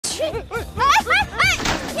去！哎！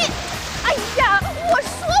你，哎呀，我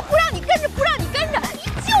说不让你跟着，不让你跟着，你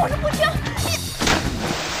就是不听。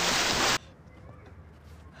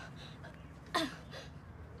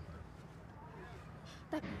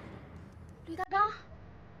吕大刚，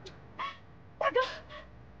大刚。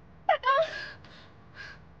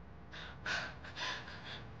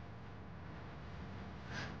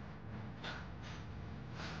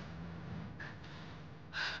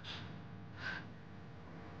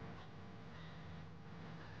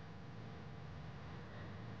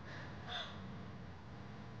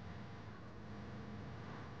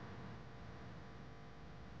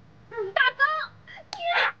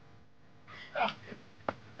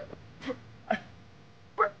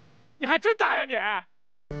 你还真打呀你！哎，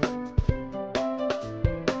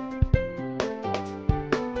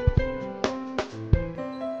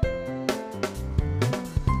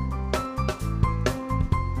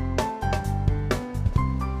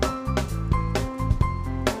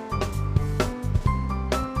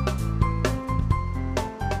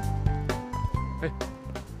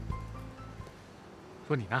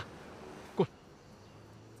说你呢？过来。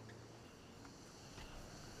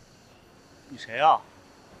你谁呀？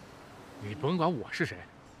 你甭管我是谁，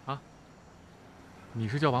啊？你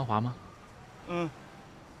是叫王华吗？嗯。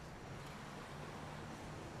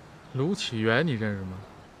卢启源，你认识吗？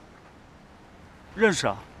认识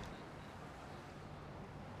啊。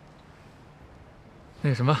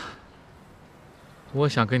那什么，我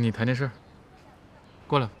想跟你谈件事。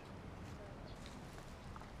过来。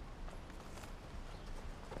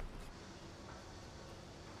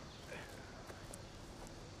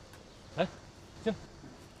来，进来。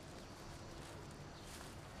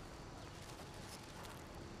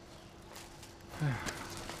 哎呀，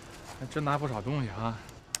还真拿不少东西啊！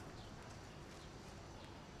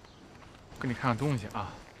给你看看东西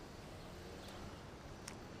啊。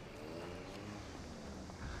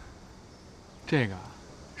这个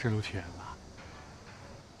是卢启源吧？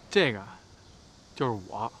这个就是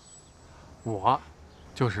我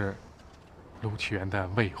就是卢启源的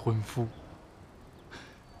未婚夫，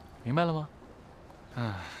明白了吗？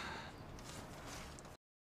嗯。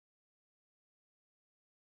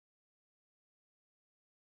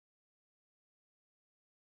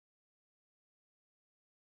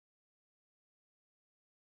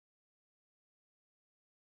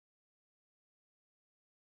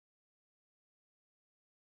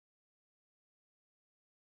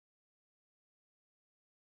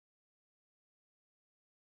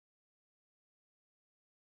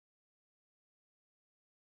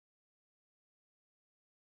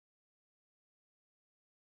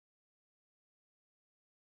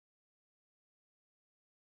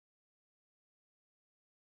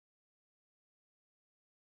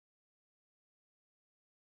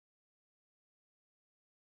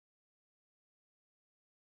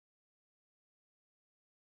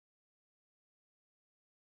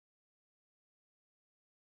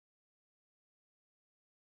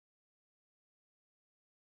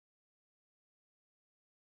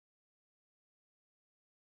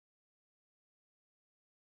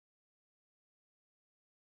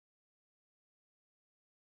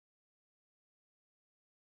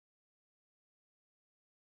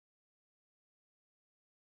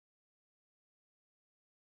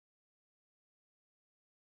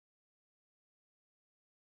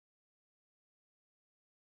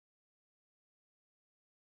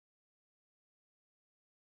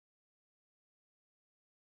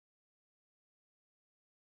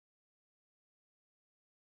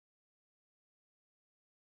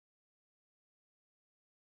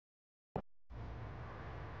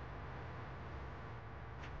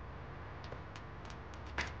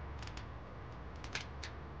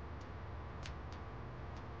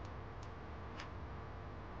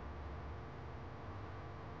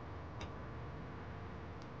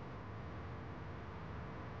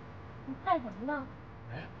 你看什么呢？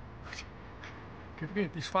哎，给你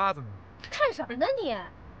递刷子呢。看什么呢你？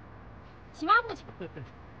洗抹布去。对。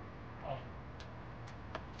哦。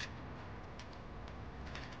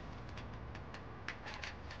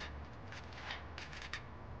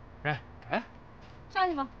哎，上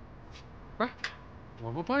去吧。不是，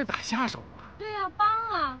我不帮你打下手吗？对呀，帮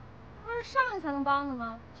啊，不是上去才能帮的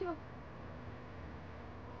吗？去吧。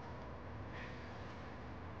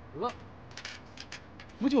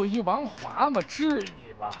不就一王华吗？至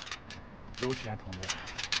于吗？刘全同志，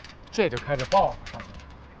这就开始报复上了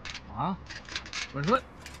啊！我说，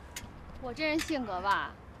我这人性格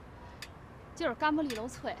吧，就是干巴利落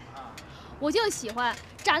脆，我就喜欢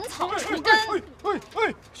斩草除根。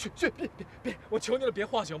别！我求你了，别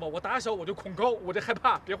晃行吗？我打小我就恐高，我这害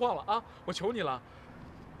怕，别晃了啊！我求你了。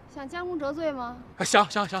想将功折罪吗？想，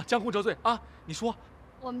将功折罪啊！你说，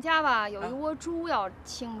我们家吧有一窝猪要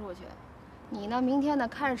清出去，你呢明天呢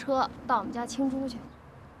开着车到我们家清猪去。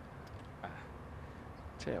哎，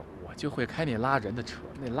这我就会开那拉人的车，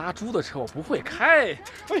那拉猪的车我不会开。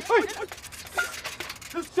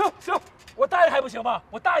行，我答应还不行吗？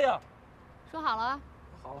我答应。说好了。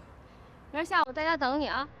好了，明儿下午在家等你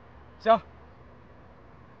啊。行。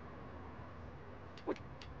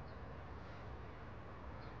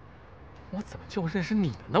我怎么就认识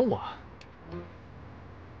你了呢？我。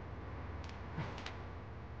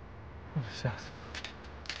吓死！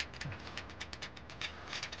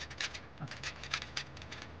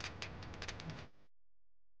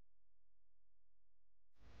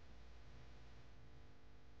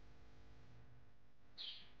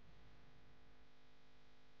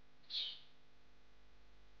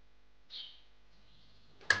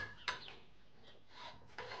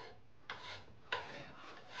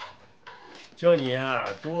叫你啊，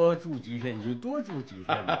多住几天你就多住几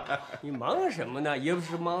天吧。你忙什么呢？也不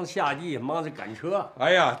是忙着下地，忙着赶车。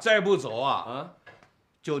哎呀，再不走啊，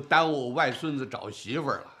就耽误外孙子找媳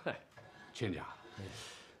妇儿了。亲家，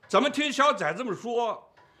怎么听小崽这么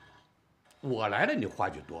说，我来了你话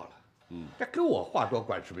就多了。这跟我话多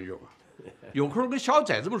管什么用啊？有空跟小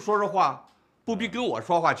崽这么说话，不比跟我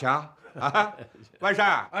说话强啊？万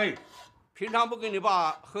山，哎，平常不跟你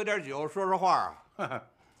爸喝点酒说话啊？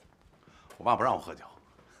我爸不让我喝酒，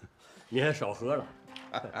你还少喝了。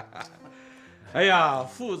哎呀，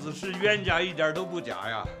父子是冤家一点都不假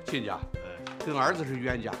呀，亲家，跟儿子是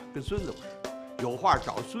冤家，跟孙子不是，有话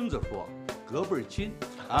找孙子说，隔辈亲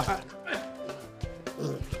啊。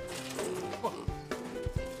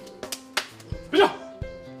别笑。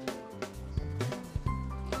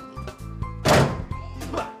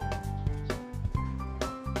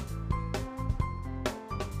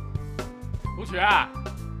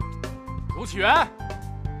卢启源，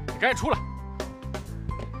你赶紧出来！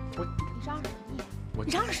你嚷嚷什么你？我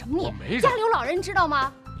你嚷嚷什么你？我没嚷家里有老人，知道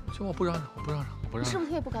吗？行，我不嚷嚷。你是不是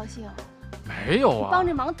特别不高兴？没有啊。帮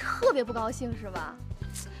这忙特别不高兴是吧？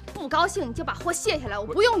不高兴你就把货卸下来，我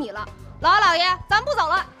不用你了。姥姥姥爷，咱不走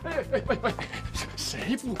了。哎，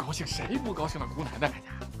谁不高兴？谁不高兴了？姑奶奶，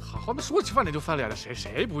好好的说起翻脸就翻脸的，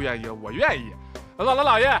谁不愿意啊？我愿意。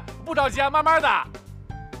老爷，不着急啊，慢慢的。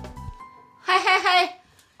嘿，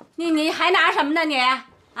你还拿什么呢你？啊？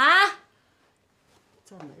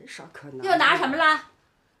这没啥可拿。又拿什么了？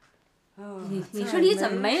你说你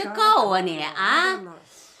怎么没告啊你啊？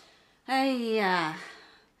哎呀，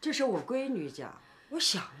这是我闺女家，我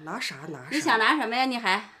想拿啥拿啥。你想拿什么呀？你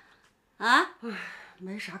还？啊？唉，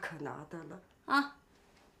没啥可拿的了。啊！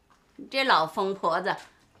你这老疯婆子，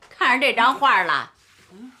看上这张画了？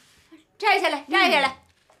摘下来。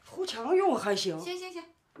糊墙用还行。行，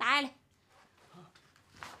拿下来。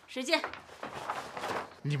使劲！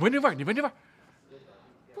你闻这味儿，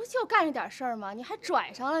不就干这点事儿吗？你还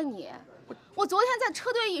拽上了你！我昨天在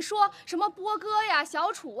车队一说，什么波哥呀、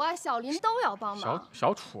小楚啊、小林都要帮忙。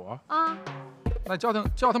小楚啊，那叫他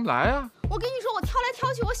们来呀！我跟你说，我挑来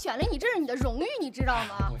挑去，我选了你，这是你的荣誉，你知道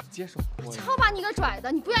吗？我接受。瞧把你给拽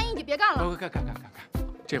的，你不愿意你就别干了。干！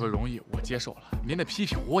这回荣誉我接受了，您的批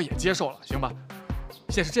评我也接受了，行吧？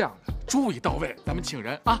现在是这样的，猪一到位，咱们请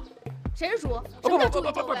人啊。谁是猪？什么叫猪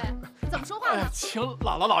一到位？怎么说话呢？请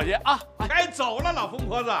姥姥姥爷啊！该走了，老疯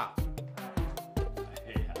婆子。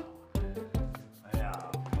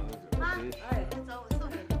走，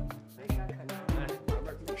没啥可拿，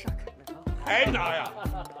没啥可拿。还拿呀？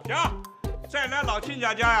行，再来老亲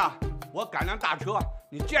家呀，我赶辆大车，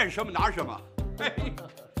你见什么拿什么。哎，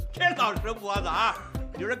这老神婆子啊，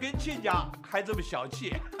你说跟亲家还这么小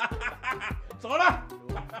气，走了。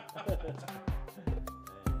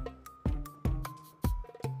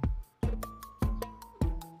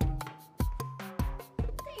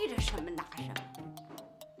逮着什么拿什么，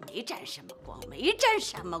没沾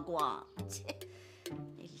什么光，切，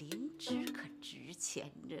那灵芝可值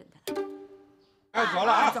钱着呢。哎，走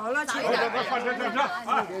了啊！走了，走，上车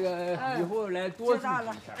啊！这个以后来多注意大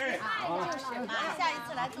了。哎，就是嘛，下一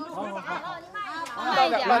次来多注意。慢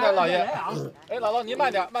点，老爷。哎，姥姥您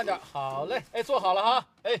慢点。好嘞。哎，坐好了哈。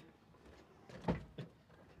哎，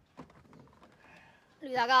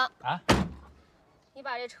吕大刚啊，你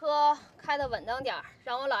把这车开得稳当点，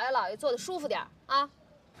让我姥爷姥爷坐得舒服点啊。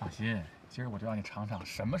放心，今儿我就让你尝尝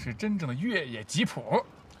什么是真正的越野吉普。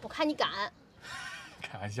我看你敢。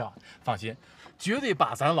开玩笑，放心，绝对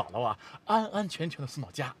把咱姥姥啊安安全全的送到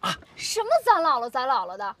家啊！什么咱姥姥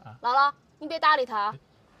的？姥姥，你别搭理他啊！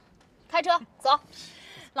开车走。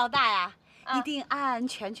老大呀，一定安安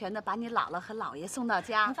全全的把你姥姥和姥爷送到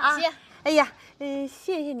家。你放心，哎呀，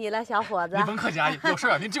谢谢你了，小伙子。您甭客气，阿姨，有事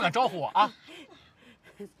啊您尽管招呼我啊。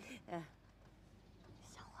小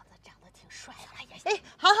伙子长得挺帅的。哎，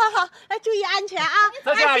好，哎，注意安全啊！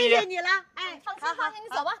再见，阿姨。谢谢你了。哎，放心，你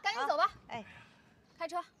走吧，赶紧走吧。哎，开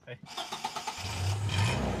车。哎。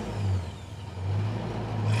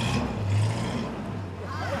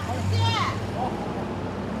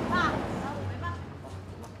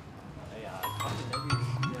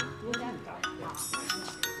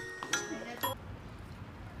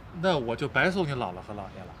那我就白送你姥姥和姥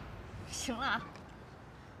爷了。行了啊，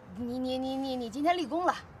你今天立功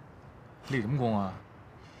了。立什么功啊？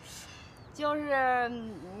就是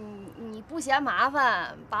你不嫌麻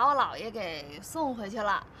烦，把我姥爷给送回去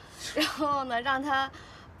了，然后呢，让他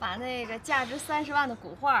把那个价值30万的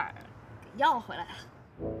古画给要回来了。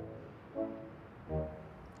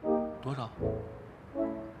多少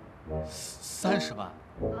？30万。啊。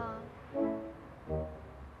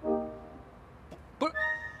不是，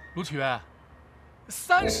卢曲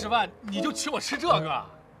，30万你就请我吃这个？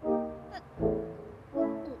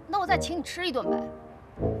那我再请你吃一顿呗。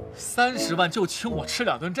30万就请我吃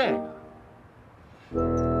2顿这个？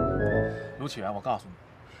卢曲，我告诉你，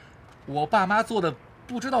我爸妈做的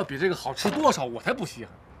不知道比这个好吃多少，我才不稀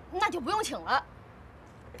罕。那就不用请了。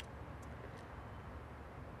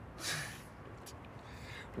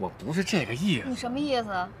我不是这个意思。你什么意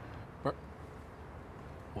思？不是，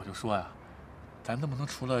我就说呀，咱能不能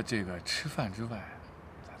除了这个吃饭之外，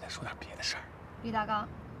咱再说点别的事儿？李大刚，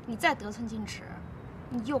你再得寸进尺，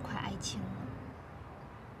你又快挨亲了。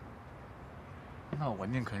那我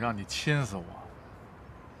宁肯让你亲死我。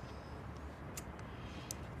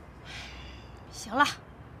行了，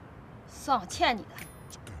算我欠你的。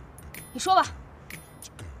你说吧。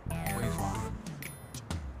我跟你说啊，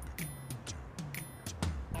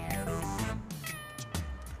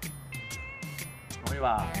同意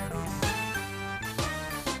吧？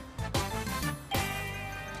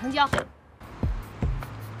成交。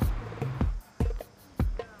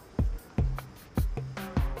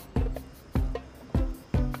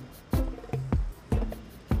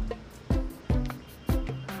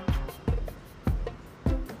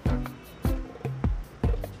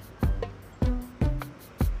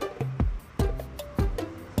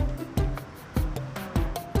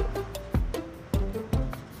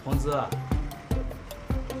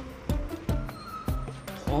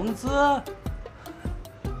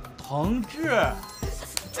同志，哎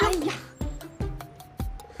呀，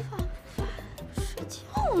犯不犯事情？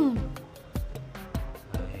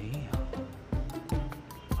哎呀，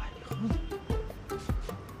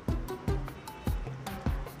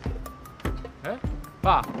哎呀，哎，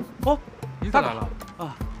爸，哦，你咋来了？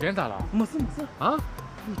啊，别咋了？没事啊，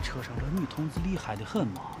你车上这女同志厉害的很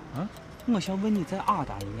嘛？啊，我想问你在哪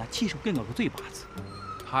打人家起手给我个嘴巴子。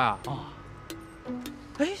他呀？啊，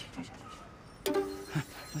哎，行。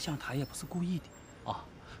我想他也不是故意的，啊，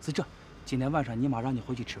是这，今天晚上你妈让你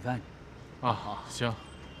回去吃饭呢。啊，行。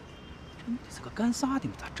这女的是个干啥的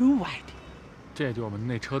嘛？咋这歪的？这就是我们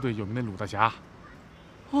那车队有名的鲁大侠。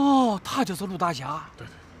哦，他就是鲁大侠。对，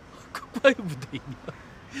怪不得呢，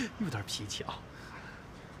有点脾气啊。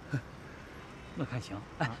我看行，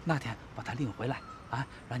哎，哪天把他领回来啊，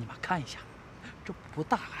让你妈看一下，这不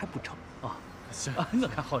大还不成啊？行，我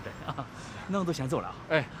看好着啊，那我就先走了啊。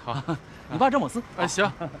哎，好，你爸这没事。哎，行。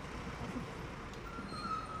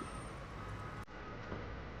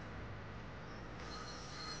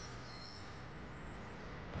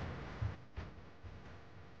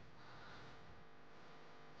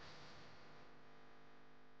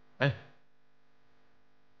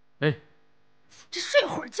哎，这睡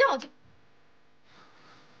会儿觉就……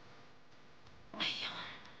哎呀，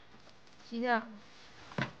几点了？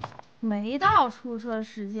没到出车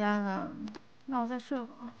时间啊，那我再睡会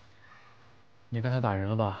儿。你刚才打人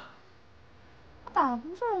了吧？打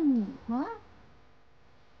不是你吗？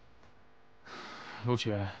卢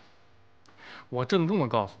曲，我郑重的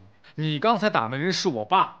告诉你，你刚才打的人是我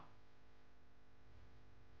爸。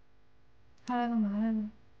他来干嘛来着？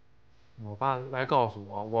我爸来告诉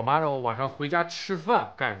我，我妈让我晚上回家吃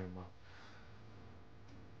饭干什么？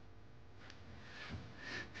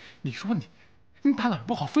你说你打哪儿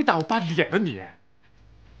不好，非打我爸脸的你？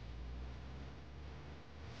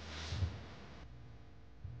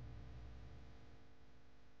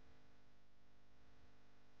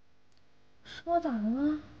我咋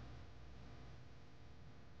了？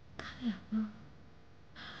打脸了？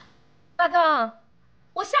大刚，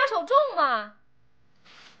我下手重吗？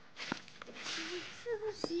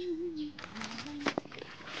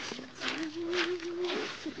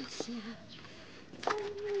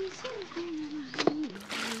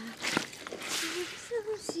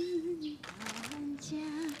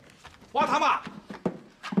他妈！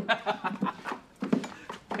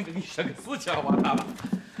我给你说个事情好吧，他妈。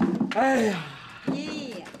哎呀，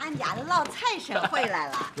咦，俺家的老财神回来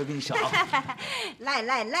了。我跟你说，来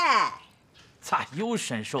来来，咋又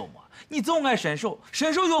伸手嘛？你总爱伸手，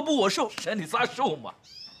伸手又不握手，伸的啥手嘛？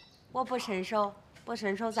我不伸手，不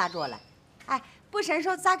伸手咋着了？哎，不伸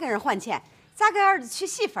手咋跟人还钱？咋给儿子娶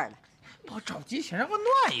媳妇儿了？别着急，先让我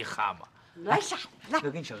暖一下嘛。暖啥？来，我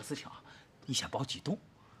跟你说个事情啊，你先别激动。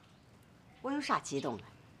我有啥激动的？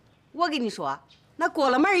我跟你说，那过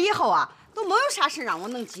了门以后啊，都没有啥事让我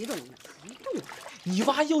能激动的。激动？你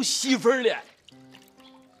娃有媳妇儿了？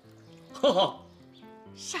呵呵。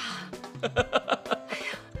啥？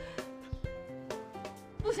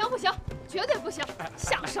不行不行，绝对不行！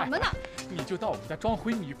想什么呢？你就到我们家装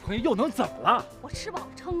回女朋友又能怎么了？我吃饱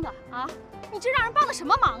撑的啊！你这让人帮的什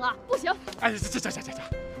么忙啊？不行！哎，这，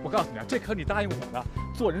我告诉你啊，这可你答应我的，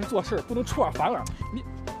做人做事不能出尔反尔。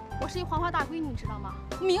我是一黄花大闺女，你知道吗？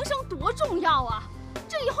名声多重要啊！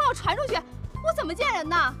这以后要传出去，我怎么见人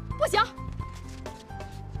呢？不行！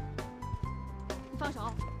你放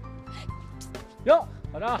手！哟，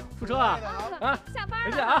老张，出车啊！啊，下班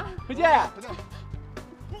了，回见啊，回见！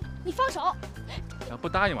你放手！要不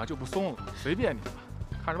答应我就不松了，随便你吧，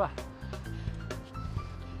看着办。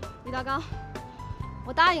李大刚，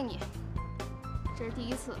我答应你，这是第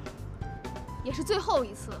一次，也是最后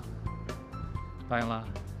一次。答应了？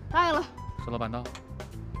答应了。说到办到。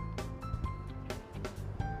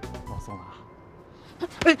我松了啊！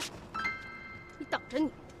哎，你等着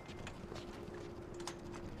你。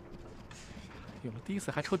有了第一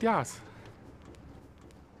次还抽第二次，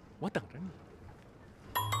我等着你。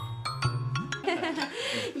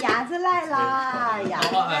鸭子来啦！鸭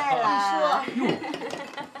子来啦！哟，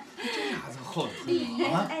这鸭子好听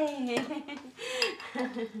啊！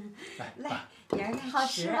来，妮儿，好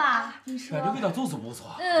吃吧？你说。这味道就是不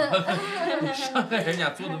错。上海人家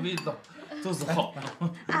做的味道就是好。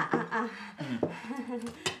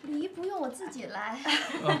梨不用我自己来。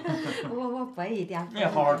我拨一点。你也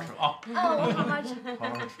好好吃啊！我好好吃。好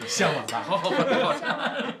好吃，香了咱。好好吃。啊！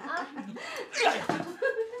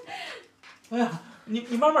哎呀，你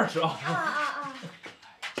慢慢吃啊。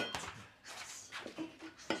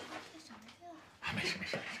没事，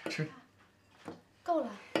吃。够了。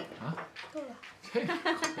啊？够了。这个。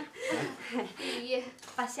你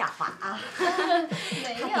别瞎花啊！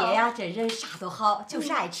没有。他爹呀，这人啥都好，就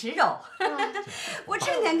是爱吃肉。我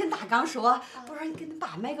成天跟大刚说，不如你给你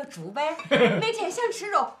爸买个猪呗，每天想吃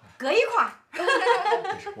肉，搁一块儿。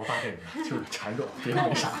没事，我爸这人就是馋肉，别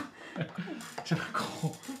那啥。这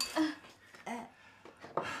够。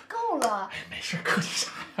够了。哎，没事，客气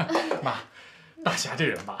啥呀？妈，大侠这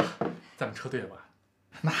人吧，咱们车队吧，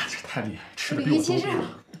那是太厉害，吃的比我多。其实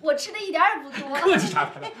我吃的一点也不多。客气啥？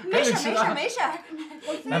没事，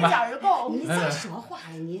我自己点儿够。你咋说话呀？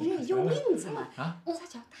你这有名字吗？啊？咋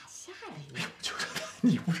叫大侠了你？就是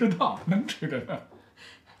你不知道，能吃着呢。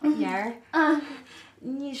妮儿，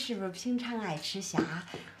你是不是平常爱吃虾，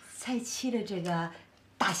才起了这个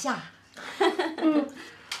大侠？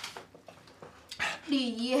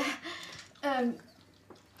李姨，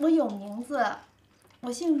我有名字，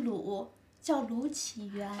我姓鲁，叫卢启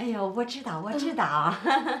源。哎呦，我知道。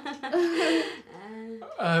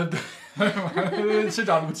对，是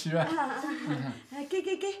找卢启源。给，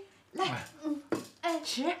来，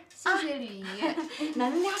吃。谢谢吕姨。那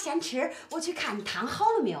你俩先吃，我去看汤好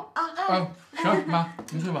了没有啊？行，妈，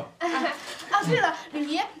您去吧。对了，吕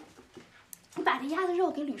姨，你把这鸭子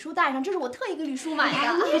肉给吕叔带上，这是我特意给吕叔买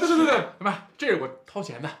的。对，妈，这是我掏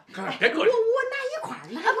钱的，别客气。我拿一块儿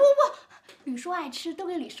呢。不，吕叔爱吃，都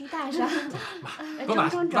给吕叔带上。多拿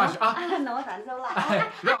去啊！那我咱走了。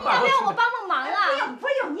要不要我帮忙啊？不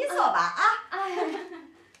用，你坐吧啊。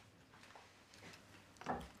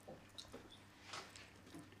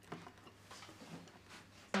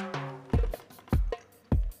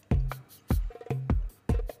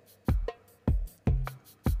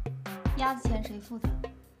鸭子钱谁付的？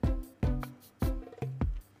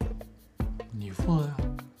你付的呀。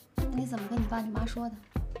你怎么跟你爸你妈说的？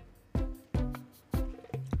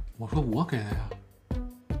我说我给的呀。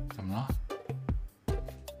怎么了？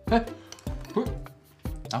哎，不是，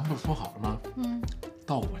咱不是说好了吗？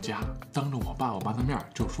到我家当着我爸我妈的面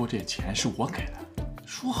就说这钱是我给的，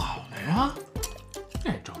说好了呀。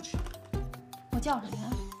别着急。我叫什么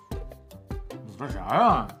呀？你说啥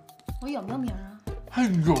呀？我有没有名啊？哎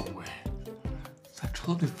呦喂！咱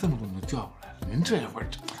车队这么多人都叫过来了，您这会儿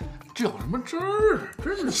较什么真儿？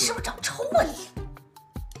真是！你是不是长抽啊你？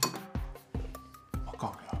我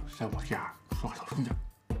告诉你啊，在我家说话小声点。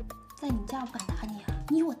在你家不敢打你啊？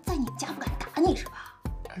你以为我在你家不敢打你是吧？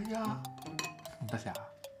哎呀，大侠，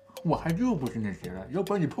我还就不信那邪了，要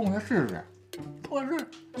不然你碰他试试，碰试。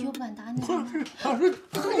就不敢打你。碰试。碰你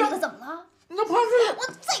了怎么了？那碰试。我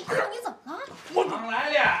再碰你怎么了？我来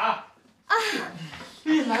了啊！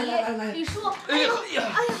来，李叔，哎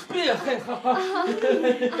呀，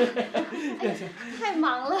太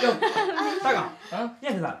忙了。大刚啊，你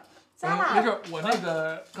是咋？咋了？没事，我那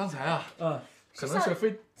个刚才啊，可能是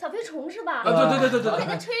小飞虫是吧？对，我给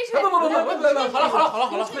它吹吹。不，好了，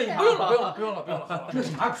不用了，这是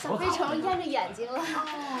哪小飞虫淹着眼睛了。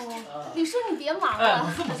哦，李叔你别忙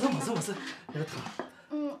了。没事，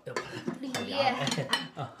那个他。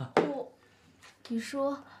李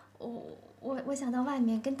叔，我想到外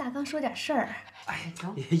面跟大刚说点事儿。哎，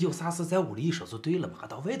有啥事在屋里说就对了嘛，还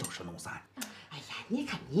到外头说弄啥？哎呀，你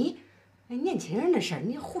看你，年轻人的事儿，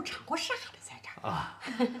你胡掺和啥了在这儿啊？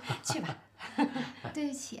去吧。对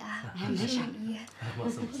不起啊，没事。没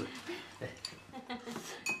事。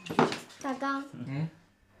大刚，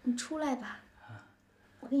你出来吧，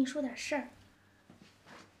我跟你说点事儿。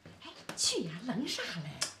哎，去呀，愣啥嘞？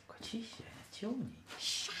快去些，求你。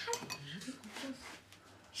啥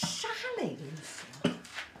嘞？跟你说。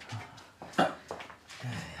哎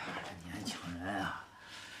呀，这年轻人啊。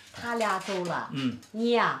他俩走了，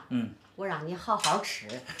你呀，我让你好好吃。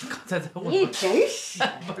刚才你真是，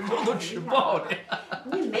把肉都吃饱了。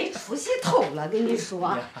你没出息透了，跟你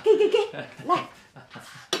说，给，来，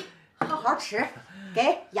好好吃，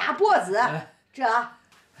给鸭脖子，这。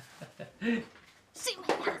谁买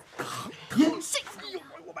呀？谁买呀？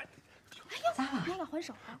哎呀，咋了？你俩还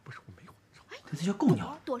手啊？不是，我没还手。这叫狗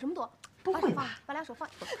鸟。躲什么躲？不会吧？把俩手放。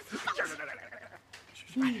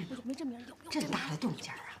有没这名？有。这大的动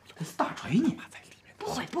静啊！这是大锤呢。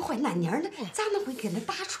不会，那妮儿呢？咋能会跟他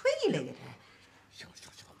打锤嘞？给这。行，我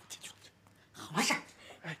进去了。好了事儿。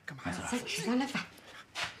哎，干嘛呀？咱吃咱的饭。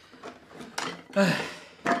哎。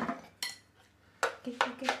给，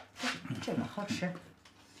这个好吃。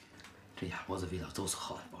这鸭脖子味道就是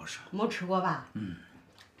好的，不好说。没吃过吧？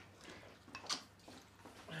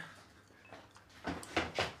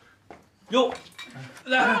哟，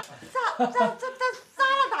来。咋了，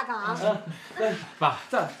大刚？爸，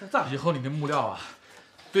咋？以后你那木料啊，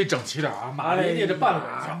堆整齐点啊，码列这半个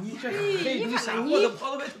晚上。你这黑灯瞎火的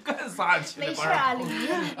跑到外头干啥去？没事啊，李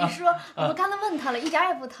叔，我们刚才问他了，一点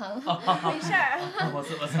也不疼，没事儿。我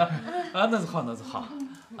是啊，那是好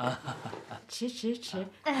啊。吃。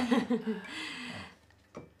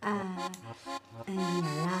妮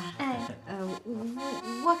儿啊，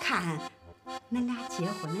我看恁俩结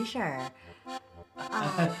婚的事儿。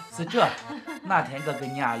是这，哪天我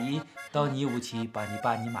跟你阿姨到你屋去帮你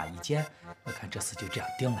爸你妈一见，我看这事就这样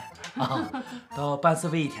定了啊。到办事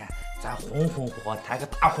尾一天，咱红红火火抬个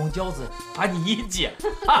大红轿子把你一接。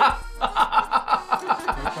爸，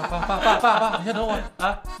你先等我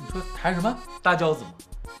啊！你说抬什么大轿子吗？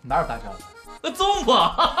哪有大轿子？走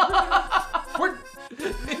吧。不是。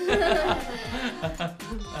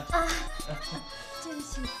对不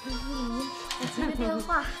起，李，我接个电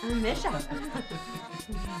话。没事。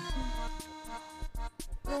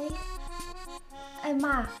喂，哎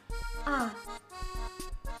妈，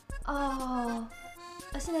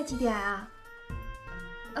现在几点啊？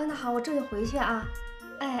那好，我这就回去啊。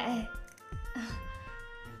哎。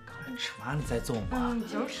刚才吃完了再走嘛。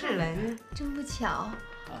就是了。真不巧，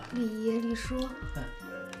李叔，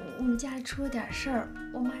我们家里出了点事儿，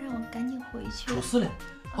我妈让我赶紧回去。出事了？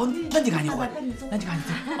哦，那你赶紧回，那你赶紧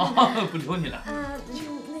走。哦，不留你了。那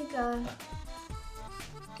个，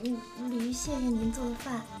李，谢谢您做的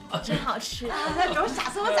饭，真好吃。走，下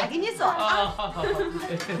次我再给你做啊。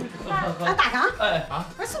大刚，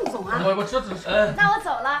不是送不送啊？我知道。那我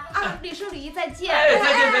走了啊，李叔、李姨再见。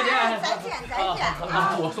再见。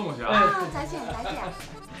我送过去啊。再见。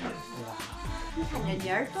你看这妮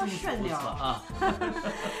儿多顺溜啊！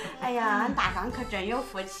哎呀，俺大刚可真有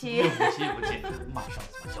福气。不气，马上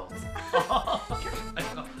做轿子。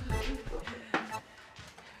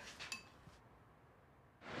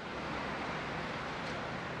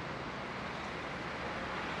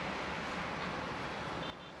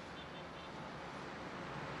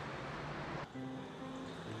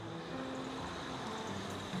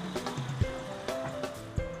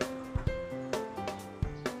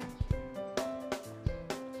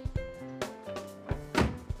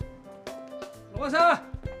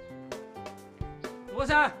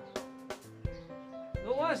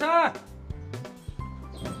罗万山，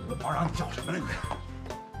王让你叫什么呢你？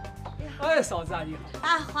哎，嫂子啊，你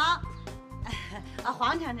好。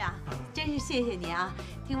黄厂长，真是谢谢你啊！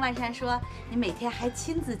听万山说，你每天还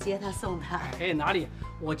亲自接他送他。哎，哪里？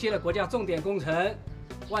我接了国家重点工程，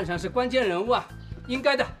万山是关键人物啊，应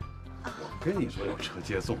该的。我跟你说有车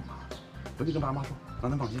接送嘛，回去跟爸妈说。让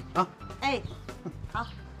他放心啊。哎，好，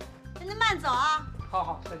那您慢走啊。好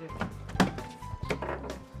好，再见。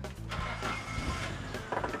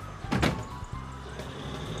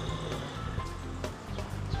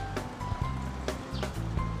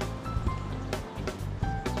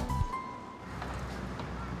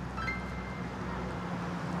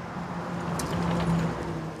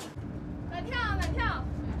买票，买票！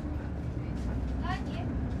来，你。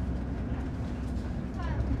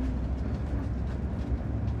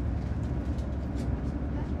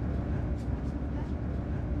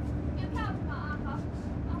月票是吧？啊，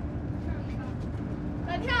好，好，这儿有一张。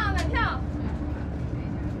买票，买票。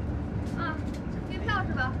啊，月票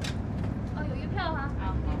是吧？哦，有月票哈。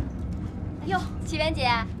好。哟，启源姐，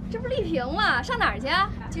这不是丽萍吗？上哪儿去啊？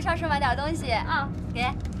去超市买点东西啊，给。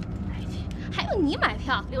还用你买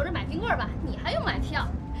票？留着买冰棍吧。你还用买票？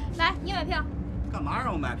来，你买票。干嘛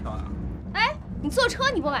让我买票呀？哎，你坐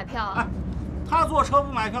车你不买票啊？他坐车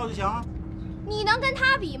不买票就行？你能跟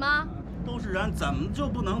他比吗？都是人，怎么就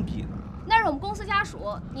不能比呢？那是我们公司家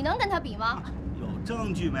属，你能跟他比吗？有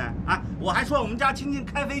证据没？哎，我还说我们家亲戚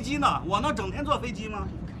开飞机呢，我能整天坐飞机吗？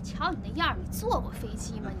可瞧你那样，你坐过飞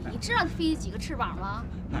机吗？你知道飞机几个翅膀吗？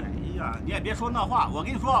哎呀，你也别说那话，我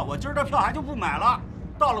跟你说，我今儿这票还就不买了。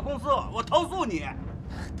到了公司，我投诉你。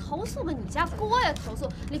投诉个你家锅呀！投诉，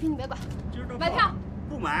丽萍你别管，买票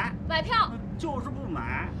不买，买票就是不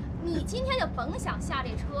买。你今天就甭想下这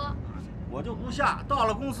车，我就不下。到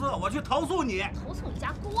了公司，我去投诉你。投诉你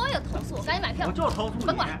家锅呀！投诉，赶紧买票。我就投诉你，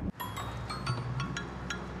甭管。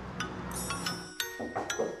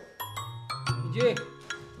李军，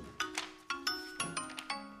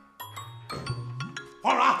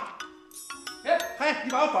黄爽，哎，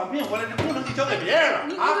你把我返聘回来，这工程你交给别人了，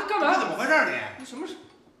你这干嘛？你怎么回事你什么事？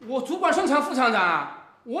我主管生产副厂长，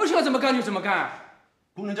我想怎么干就怎么干。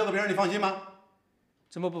工程交给别人，你放心吗？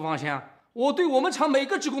怎么不放心啊？我对我们厂每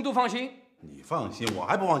个职工都放心。你放心，我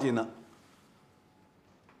还不放心呢。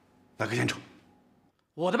来个现成。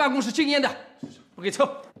我的办公室禁烟的，不给抽。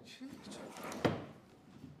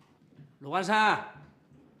陆万山，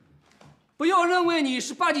不要认为你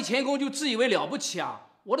是8级钳工就自以为了不起啊！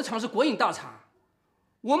我的厂是国营大厂，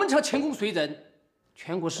我们厂钳工水准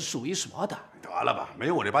全国是数一数二的。得了吧，没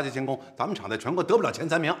有我这8级钳工，咱们厂在全国得不了前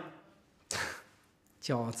3名。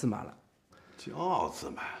骄傲自满了。骄傲自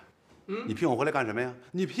满？你聘我回来干什么呀？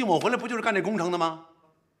你聘我回来不就是干这工程的吗？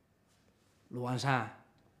陆万山，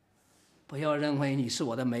不要认为你是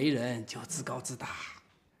我的媒人就自高自大。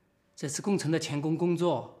这次工程的钳工工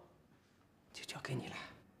作就交给你了，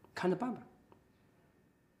看着办吧。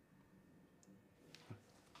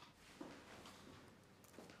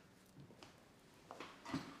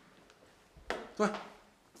对，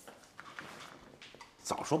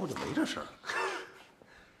早说不就没这事儿了？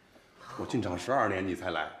我进厂12年，你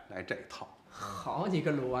才来这一套。好你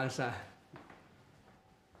个鲁万山，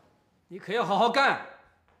你可要好好干。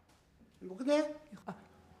我跟你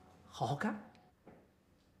好好干。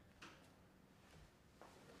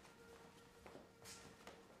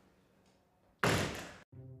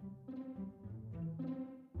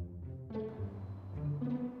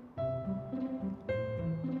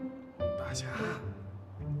大侠，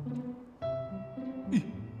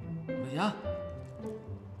大侠，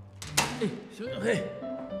哎，小小黑，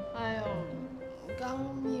哎呦，刚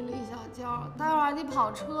眯了一小觉，待会儿还得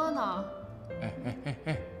跑车呢。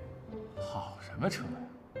哎，跑什么车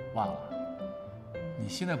呀？忘了，你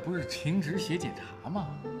现在不是停职写检查吗？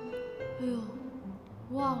哎呦，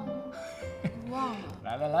忘了。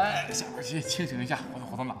来，下班去清醒一下，活动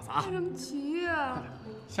活动脑子啊！着什么急呀？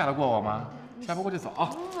下得过我吗？下不过就走。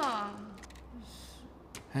啊！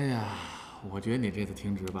哎呀，我觉得你这次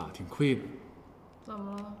停职吧，挺亏的。怎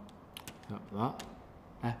么了？怎么了？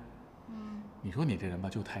哎，你说你这人吧，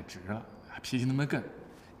就太直了，脾气那么犆。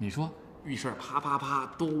你说遇事啪啪啪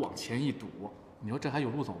都往前一堵，你说这还有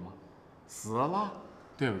路走吗？死了，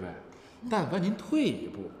对不对？但凡您退一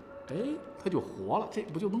步，哎，他就活了，这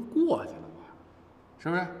不就能过去了吗？是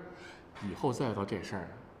不是？以后再遇到这事儿，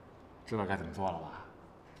知道该怎么做了吧？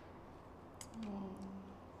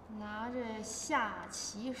拿着下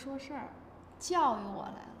棋说事儿，教育我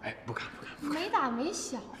来了。哎，不敢，没大没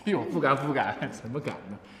小。哎呦，不敢，怎么敢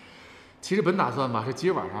呢？其实本打算吧，是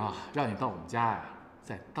今儿晚上啊，让你到我们家呀，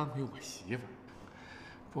再当回我媳妇儿。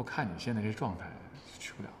不过看你现在这状态，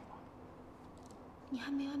去不了了。你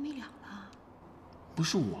还没完没了呢？不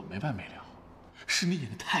是我没完没了，是你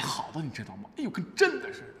演的太好了，你知道吗？哎呦，跟真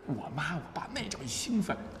的似的。我妈我爸那叫一兴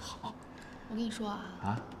奋。好，我跟你说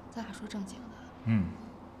啊，咱俩说正经的。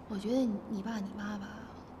我觉得你爸你妈吧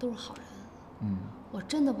都是好人。我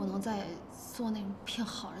真的不能再做那种骗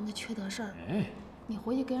好人的缺德事儿。哎，你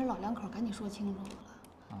回去跟人老两口赶紧说清楚了。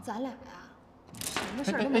咱俩呀，什么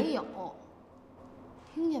事儿都没有，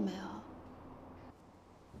听见没有？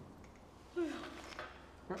哎呀，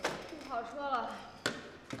不跑车了。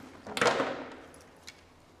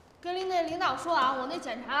跟那领导说啊，我那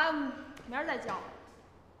检查明儿再交。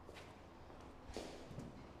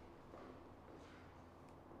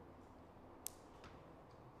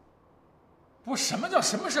不，什么叫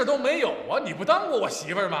什么事都没有啊？你不当过我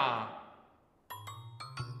媳妇儿吗？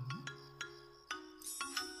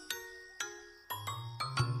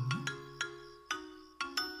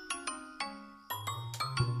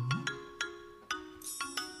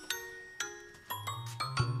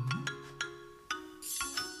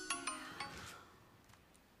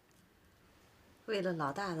为了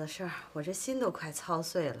老大的事儿，我这心都快操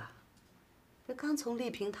碎了。这刚从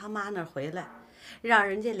丽萍他妈那儿回来，让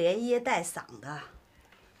人家连噎带嗓的。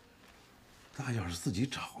那要是自己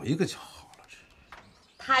找一个就好了。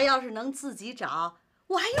他要是能自己找，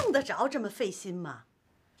我还用得着这么费心吗？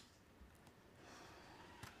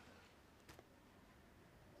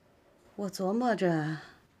我琢磨着，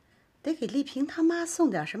得给丽萍他妈送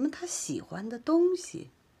点什么她喜欢的东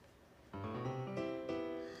西。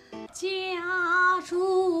家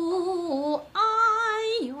住安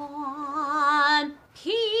远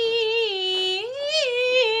平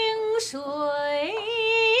水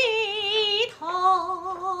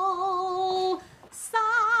头，三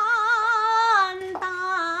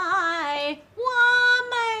代挖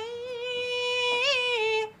煤。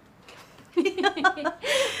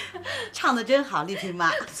唱得真好，丽萍妈。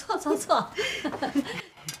错。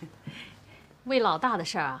为老大的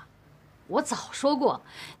事儿啊，我早说过，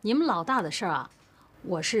你们老大的事儿啊，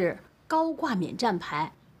我是高挂免战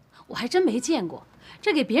牌，我还真没见过。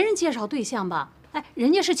这给别人介绍对象吧，哎，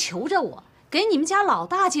人家是求着我；给你们家老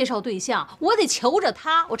大介绍对象，我得求着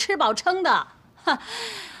他，我吃饱撑的。哈，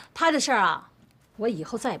他的事儿啊，我以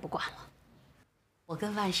后再也不管了。我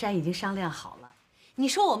跟万山已经商量好了，你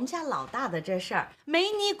说我们家老大的这事儿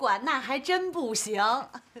没你管，那还真不行。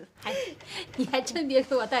哎，你还真别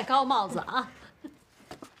给我戴高帽子啊！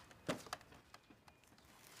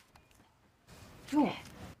哟，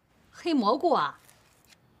黑蘑菇啊！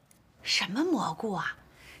什么蘑菇啊？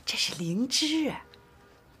这是灵芝。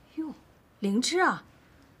哟，灵芝啊，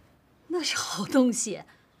那是好东西，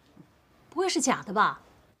不会是假的吧？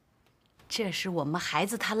这是我们孩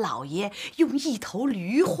子他姥爷用一头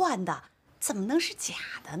驴换的，怎么能是假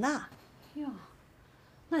的呢？哟，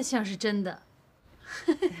那像是真的。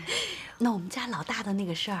那我们家老大的那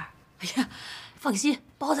个事儿，哎呀，放心，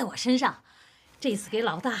包在我身上。这次给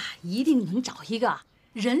老大一定能找一个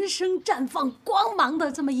人生绽放光芒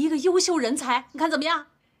的这么一个优秀人才，你看怎么样？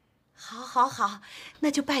好，那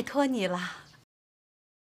就拜托你了。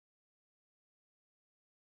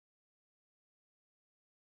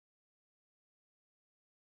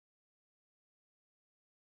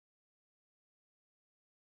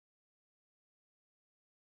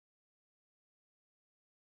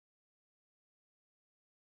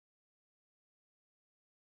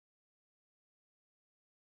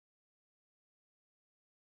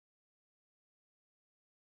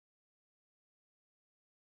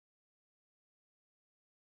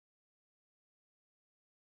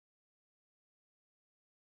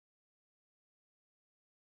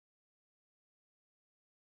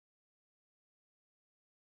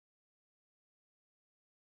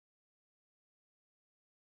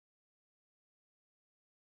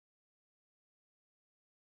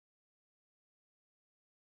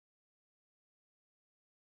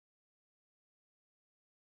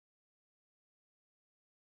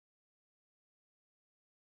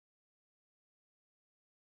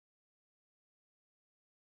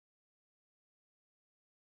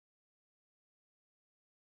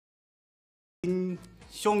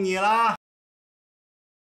送你啦。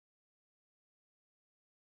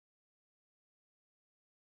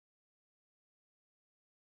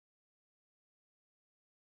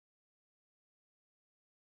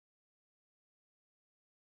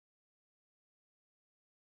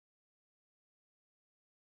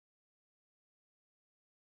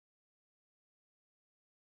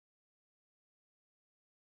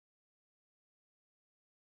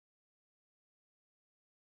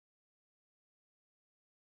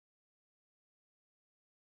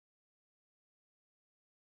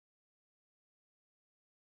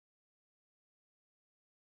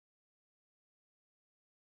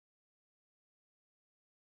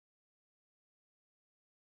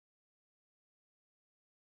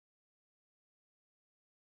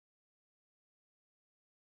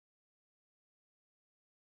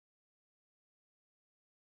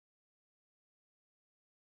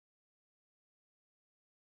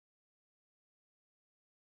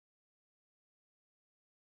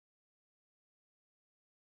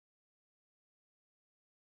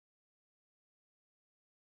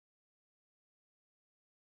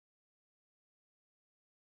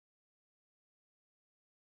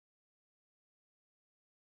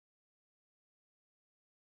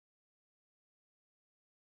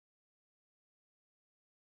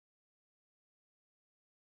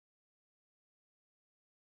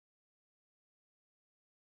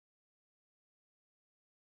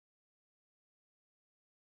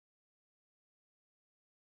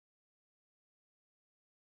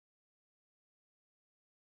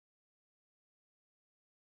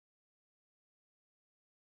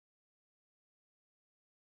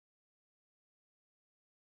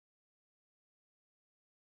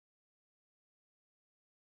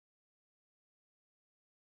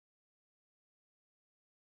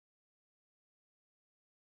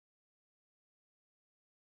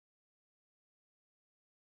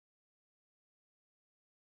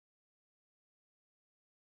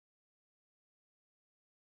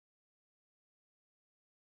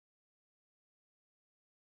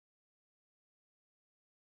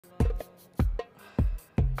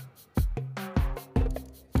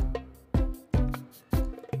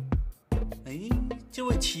这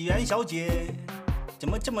位启源小姐怎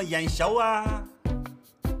么这么眼熟啊？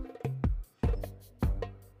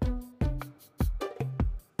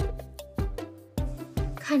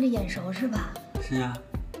看着眼熟是吧？是啊。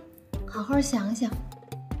好好想想，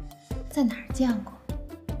在哪儿见过？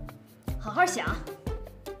好好想，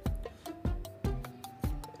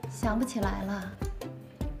想不起来了。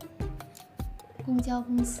公交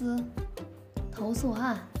公司投诉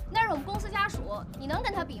案，那是我们公司家属，你能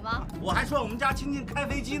跟他比吗？我还说我们家亲戚开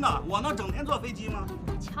飞机呢，我能整天坐飞机吗？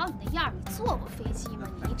瞧你那样，你坐过飞机吗？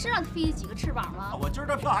你知道飞机几个翅膀吗？我今儿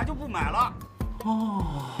这票还就不买了。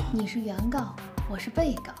哦，你是原告，我是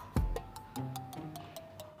被告。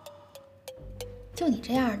就你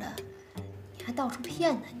这样的，你还到处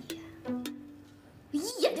骗呢你！我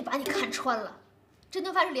一眼就把你看穿了。这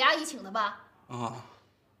顿饭是李阿姨请的吧？啊。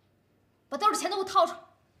把兜里钱都给我掏出来。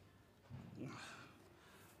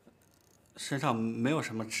身上没有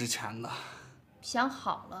什么值钱的。想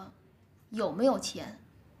好了，有没有钱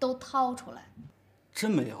都掏出来。真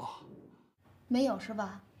没有？没有是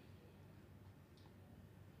吧？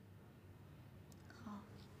好。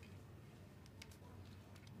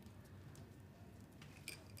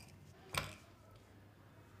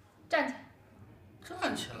站起来。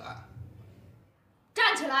站起来。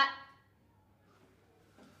站起来。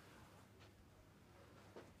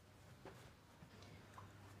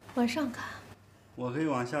往上看。我可以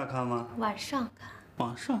往下看吗？往上看。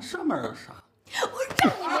往上，上面有啥？我说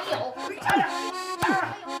让你没有，我说让你没有，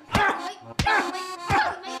让你没有，让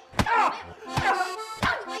你没有，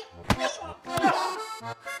让你没有，让你没有。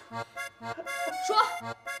说，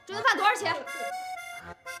这顿饭多少钱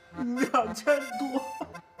？2000多。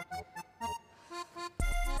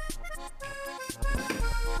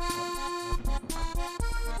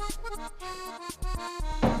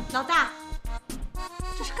老大，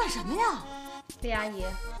这是干什么呀？李阿姨，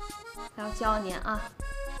我要教您啊，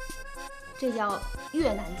这叫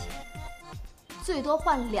越南钱，最多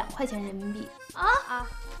换2块钱人民币啊！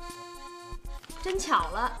真巧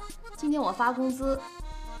了，今天我发工资，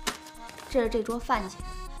这是这桌饭钱，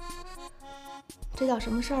这叫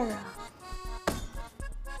什么事儿啊？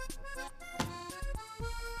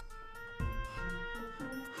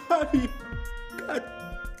阿姨，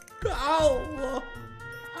打我！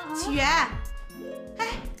启源，哎，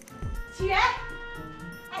启源，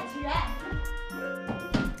哎，启源，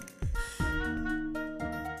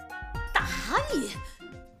打你！你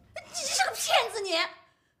这是个骗子你！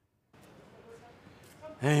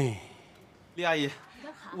哎，李阿姨，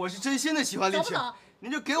我是真心的喜欢丽萍，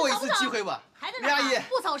您就给我一次机会吧。李阿姨，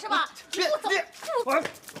不走是吧？别别，我，哎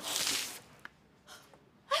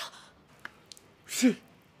呦，是，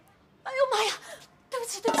哎呦妈呀，对不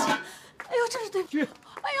起对不起，哎呦真是对不起。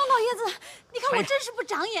哎呦，老爷子，你看我真是不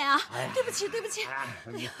长眼啊！对不起，对不起，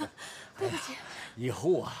对不起。以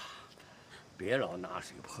后啊，别老拿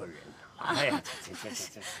水泼人。哎呀，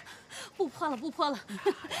行，不泼了，不泼了。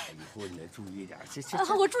以后你得注意点。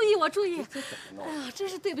我注意，我注意。这怎么弄？哎呀，真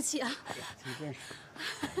是对不起啊！哎呀，这真是。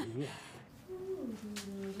哎呀。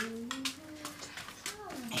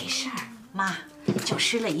没事儿，妈，就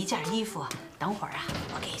湿了一件衣服，等会儿啊，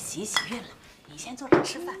我给洗洗熨了。你先坐着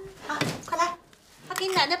吃饭啊，快来。给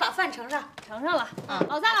你奶奶把饭盛上，盛上了。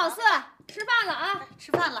老三老四，吃饭了啊！吃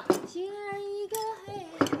饭了。心儿一个嘿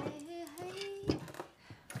嘿嘿。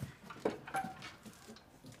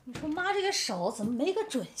你说妈这个手怎么没个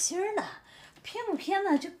准心呢？偏不偏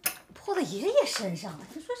呢？就泼到爷爷身上了。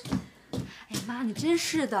你说这……哎妈，你真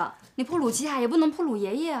是的，你泼鲁吉亚也不能泼鲁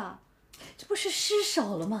爷爷啊！这不是失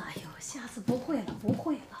手了吗？哎呦，下次不会了，不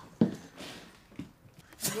会了。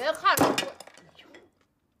别看着我，吃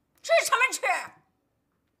什么吃？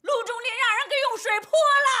陆中林让人给用水泼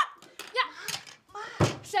了呀！妈，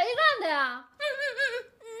谁干的呀？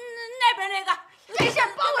那边那个，这事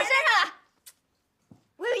包我身上了。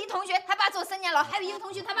我有一同学，他爸坐3年牢，还有一个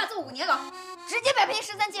同学，他爸坐5年牢，直接被判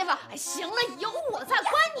13街坊。哎，行了，有我在，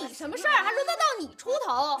关你什么事儿？还轮得到你出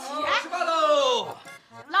头？吃饭喽！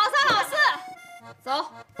老三老四，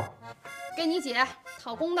走，给你姐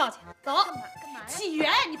讨公道去。走。干嘛？启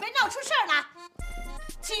源，你别闹出事儿来。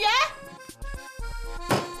启源。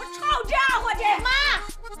好家伙，这妈，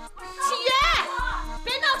启源，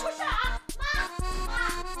别闹出事啊！妈，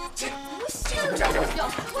这不行，我就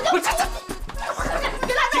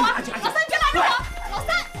别拦着我，老三别拦着我，老三，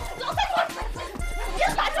别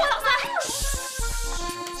拦着我，老三。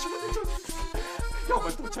要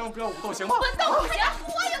稳动，千万不要舞动，行吗？稳动不行，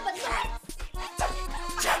我也稳动。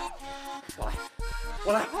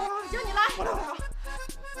我来，行，你来，我来。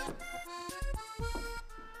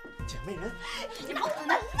姐妹人，你老能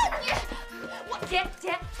了你！我姐，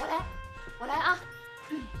我来啊！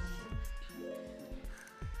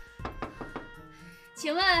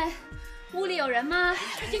请问屋里有人吗？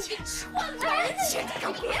你串门去！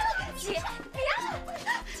别了，姐，别了。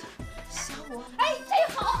小五，哎，这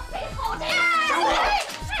好，这好，这好，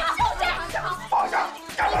就这样，正好。放下，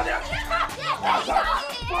干嘛你？放下，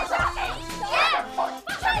放下，放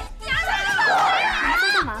下，你丫的！你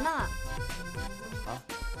在干嘛呢？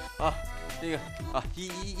这个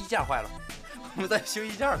衣架坏了，我们在修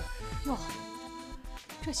衣架呢。哟，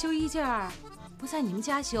这修衣架不在你们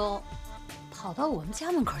家修，跑到我们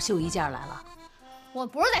家门口修衣架来了。我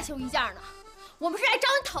不是在修衣架呢，我们是来找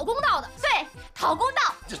你讨公道的。对，讨公道。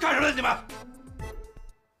这干什么你们？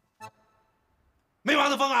没完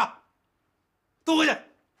的疯啊！都回去，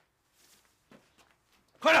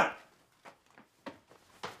快点！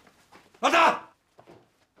老大，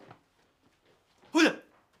回去。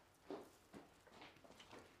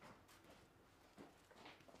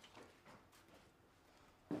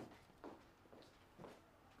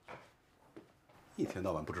一天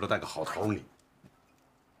到晚不知道带个好头，你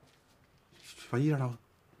把衣裳拿过来。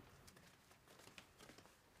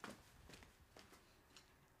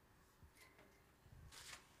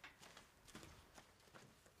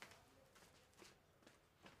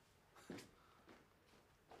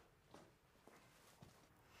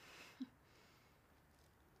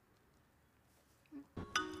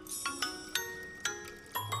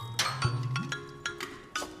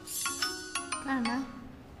干什么？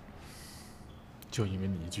就因为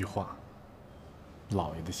你一句话，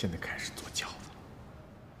老爷子现在开始做饺子了。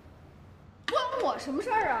关我什么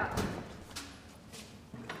事儿啊？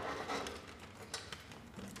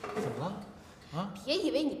怎么了？啊？别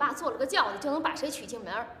以为你爸做了个轿子就能把谁娶进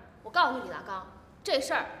门。我告诉你，李大刚，这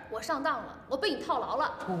事儿我上当了，我被你套牢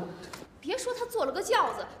了。别说他做了个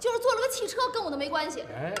轿子，就是做了个汽车，跟我都没关系。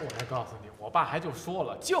哎，我还告诉你，我爸还就说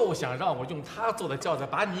了，就想让我用他做的轿子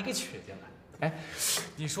把你给娶进来。哎，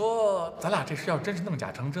你说咱俩这事要真是弄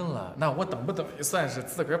假成真了，那我等不等于算是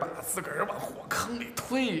自个儿把自个儿往火坑里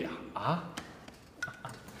推呀？啊！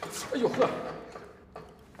哎呦呵！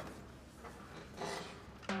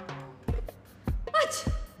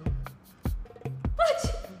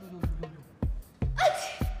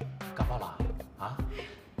感冒了啊？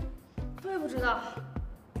我也不知道，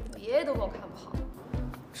我爷爷都给我看不好，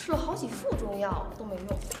吃了好几副中药都没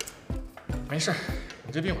用。没事，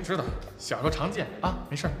你这病我知道，小时候常见啊，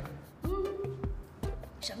没事。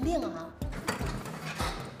什么病啊？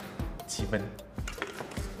气温。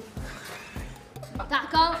老大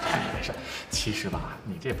刚。没事，其实吧，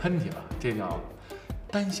你这喷嚏吧，这叫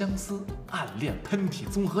单相思暗恋喷嚏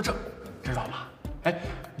综合症，知道吧？哎，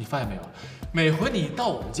你发现没有？每回你到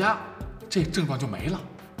我们家，这症状就没了，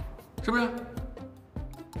是不是？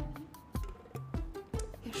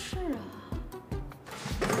也是啊，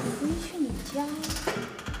我一去你家，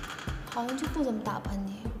好像就不怎么打喷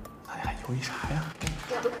嚏。哎呀，犹豫啥呀？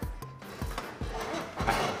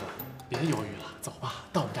哎，别犹豫了，走吧，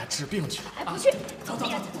到我们家治病去。哎，不去，走，不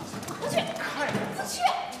去，不去。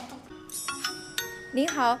您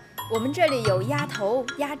好，我们这里有鸭头、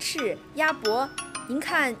鸭翅、鸭脖，您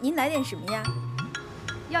看您来点什么呀？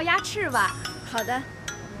要鸭翅吧？好的。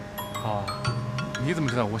哦，你怎么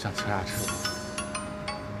知道我想吃鸭翅？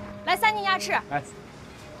来3斤鸭翅。哎，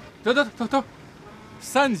等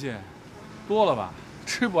，3斤，多了吧？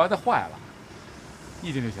吃不完再坏了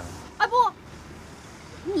，1斤就行了。哎不，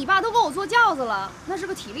你爸都给我做轿子了，那是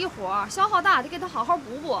个体力活，消耗大，得给他好好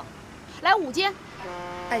补补。来5斤。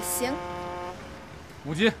哎，行。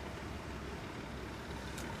 5斤。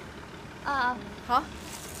啊，好，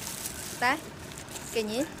来，给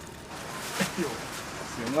您。哎呦，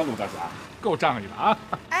行啊，陆大侠，够仗义的啊！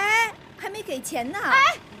哎，还没给钱呢。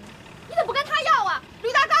哎，你怎么不跟他要啊？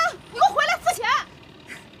吕大刚，你给我回来付钱！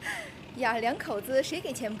呀，两口子谁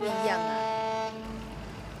给钱不一样啊？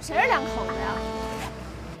谁是两口子呀？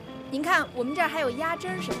您看我们这儿还有鸭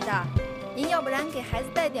汁什么的，您要不然给孩子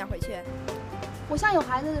带点回去。我像有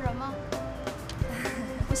孩子的人吗？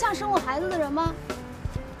我像生过孩子的人吗？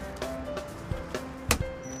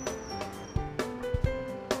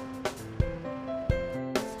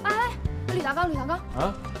哎，吕大刚，吕大刚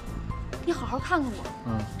啊，你好好看看我，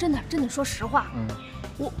真的说实话，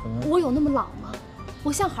我有那么老吗？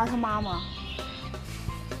我像孩儿他妈吗？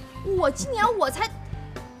我今年我才，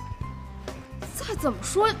再怎么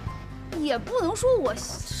说，也不能说我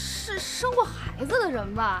是生过孩子的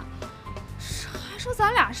人吧？还说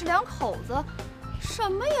咱俩是两口子。 什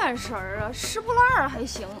么眼神儿啊，拾破烂儿还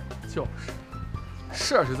行。就是，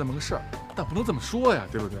事儿是这么个事儿，但不能这么说呀，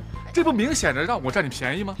对不对？这不明显着让我占你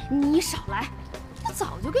便宜吗？你少来，我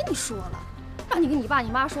早就跟你说了，让你跟你爸你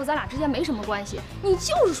妈说咱俩之间没什么关系，你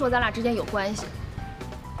就是说咱俩之间有关系。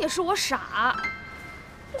也是我傻，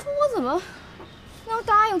你说我怎么要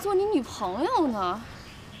答应做你女朋友呢？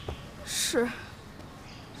是，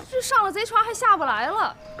这上了贼船还下不来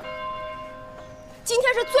了。今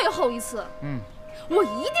天是最后一次，我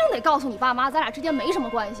一定得告诉你爸妈，咱俩之间没什么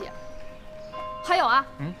关系。还有啊，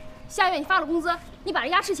下月你发了工资，你把这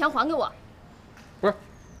压吃钱还给我。不是，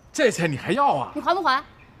这钱你还要啊？你还不还？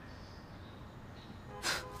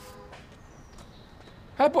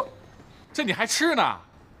还不，这你还吃呢？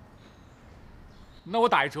那我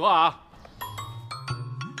打一折啊。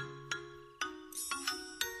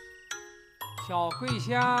小桂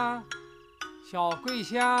香，小桂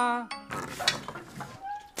香。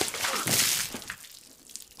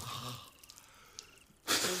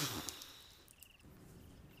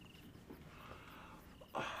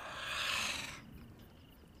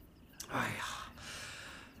哎呀，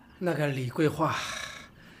那个李桂花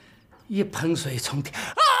一盆水冲天，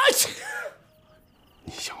啊去！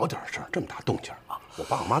你小点声，这么大动静啊！我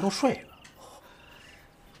爸我妈都睡了。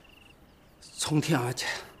从天而降，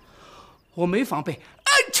我没防备，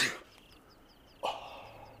啊去！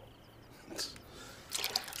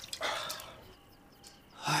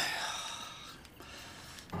哎呀，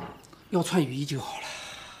要穿雨衣就好了。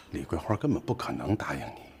李桂花根本不可能答应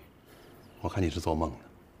你，我看你是做梦呢。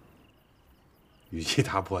与其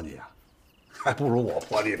她泼你啊，还不如我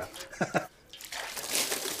泼你呢。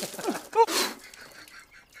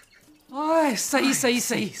哎，谁，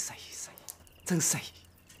真谁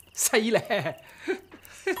嘞？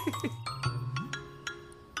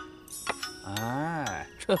哎，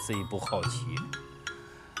这是一步好棋。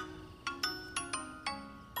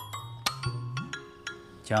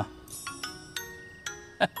行，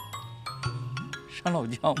上老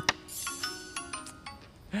姜。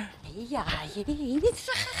哎呀，你这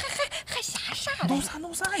还瞎啥嘞？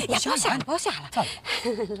弄啥呀？别瞎了。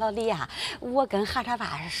老李呀，我跟哈他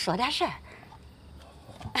爸说点事儿。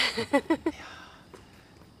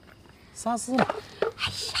啥事嘛？哎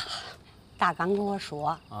呀，大刚跟我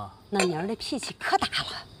说啊，那妮儿的脾气可大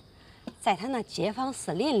了，在他那街坊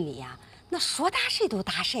四邻里呀，那说打谁都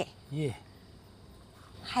打谁。耶，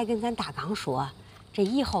还跟咱大刚说，这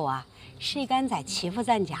以后啊，谁敢再欺负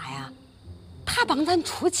咱家呀，他帮咱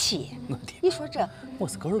出气。我的，你说这，我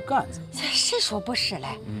是根杆子。谁说不是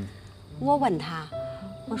嘞？我问他，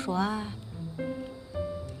我说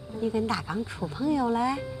你跟大刚处朋友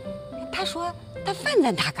嘞？他说他烦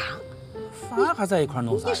咱大刚。烦还在一块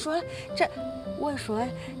弄啥？你说这，我说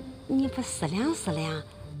你不思量，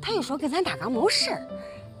他又说跟咱大刚没事儿。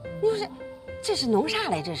你说这是弄啥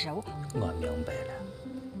嘞？这是我明白了。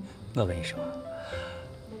我跟你说，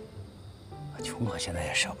就我现在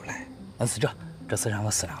也说不来。那是这事让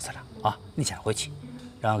我思量啊。你先回去，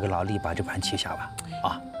让我给老李把这盘棋下吧。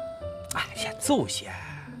啊，哎，先走先。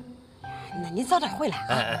那你早点回来啊。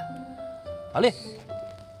哎，老李，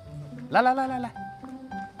来。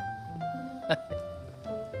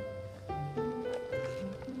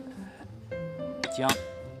姜，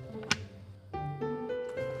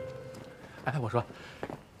哎，我说，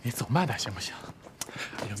你走慢点行不行？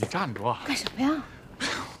哎呦，你站住！干什么呀？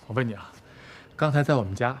我问你啊，刚才在我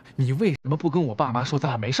们家，你为什么不跟我爸妈说咱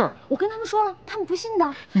俩没事儿？我跟他们说了，他们不信的。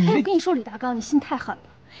哎，我跟你说，李大刚，你心太狠了，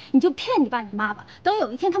你就骗你爸你妈吧。等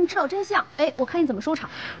有一天他们知道真相，哎，我看你怎么收场。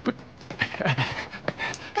不，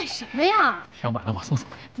干什么呀？天晚了，我送你。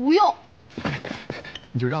不用。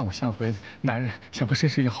你就让我像回男人，像个绅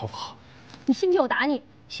士一样，好不好？你信不信我打你？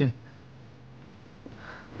信。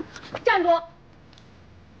站住！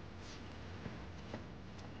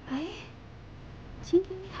哎，今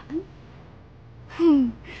天谈，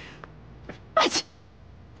哎去，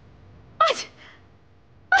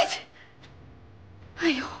哎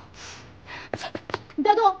呦，你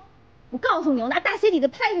别动！我告诉你，我拿大鞋底子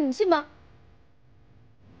拍你，你信吗？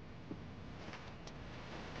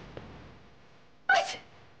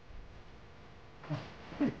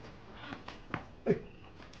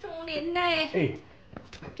钟林嘞，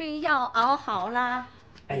这药熬好了。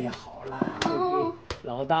哎呀，好了。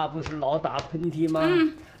老大不是老打喷嚏吗？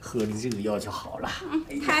喝了这个药就好了。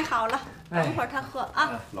太好了，等会儿他喝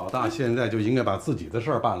啊。老大现在就应该把自己的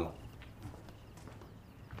事儿办了。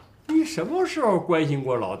你什么时候关心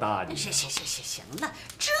过老大的？行了，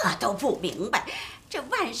这都不明白。这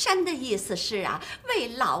万山的意思是啊，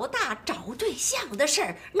为老大找对象的事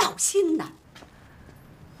儿闹心呢。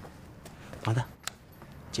王大，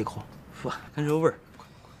解渴，嚯，看这味儿，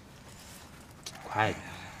快点！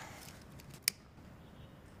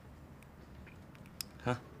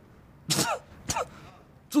看，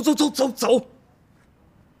走！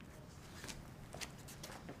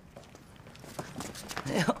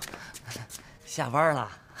哎呦，下班了。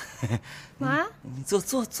嘛？你坐。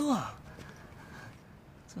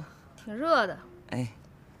挺热的。哎，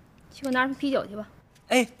去给我拿瓶啤酒去吧。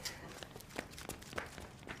哎。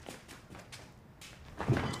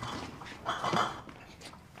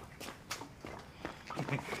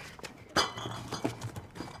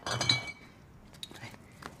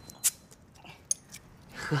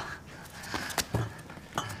喝，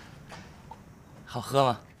好喝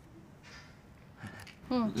吗？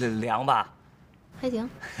凉吧？还行。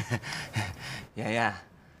圆圆，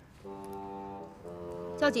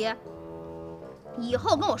叫姐。以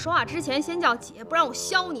后跟我说话之前先叫姐，不然我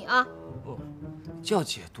削你啊！不，叫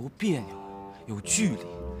姐多别扭，有距离，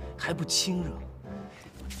还不亲热。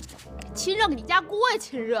亲热给你家锅呀，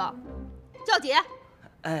亲热。叫姐。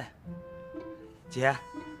哎，姐。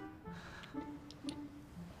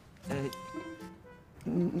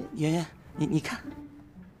圆圆，你看，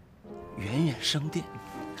圆圆生电，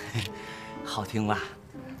好听吧？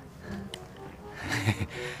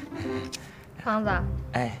胖子。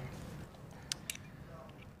哎。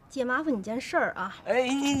姐，麻烦你件事儿啊！哎，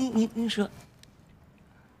您说。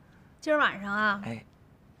今儿晚上啊，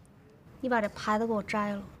你把这牌子给我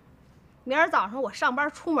摘了。明儿早上我上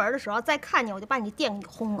班出门的时候，再看见我就把你店给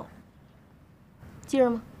轰了，记着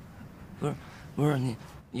吗？不是你，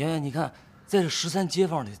圆圆，你看，在这13街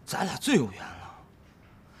坊里，咱俩最有缘了。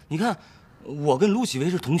你看，我跟卢启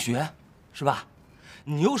薇是同学，是吧？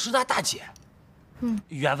你又是他大姐，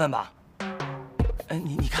缘分吧？哎，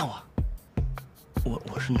你看我。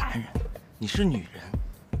我是男人，你是女人，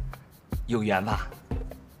有缘吧？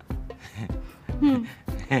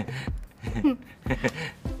哎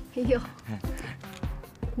呦，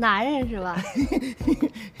男人是吧？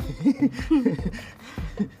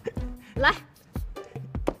来，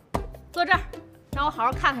坐这儿，让我好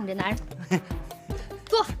好看看你这男人。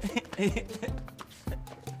坐。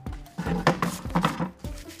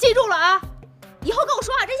记住了啊，以后跟我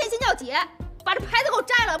说话之前先叫姐。把这牌子给我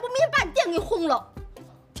摘了，不明天把你店给轰了，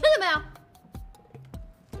听见没有？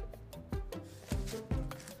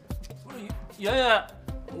不是圆圆，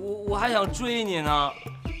我还想追你呢。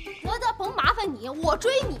我倒甭麻烦你，我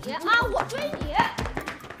追你啊，我追你。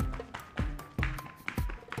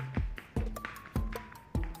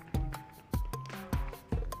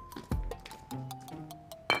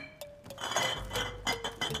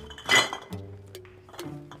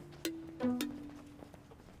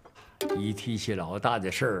一提起老大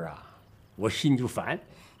的事儿啊，我心就烦。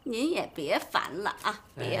您也别烦了啊，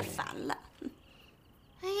别烦了。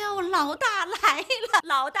哎呦，老大来了！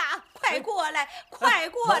老大，快过来，快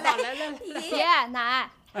过来！来，爷奶，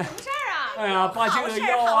什么事儿啊？哎呀，把这个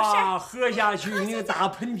药啊喝下去，那个打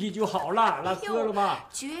喷嚏就好了。来，喝了吧。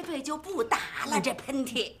绝对就不打了这喷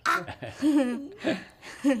嚏啊！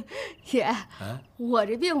爷，我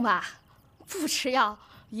这病吧，不吃药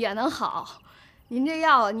也能好。您这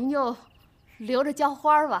药您就留着浇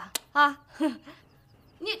花吧，啊！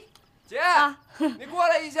你姐，你过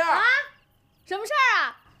来一下啊！什么事儿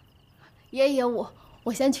啊？爷爷，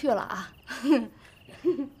我先去了啊。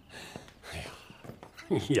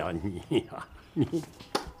哎呀，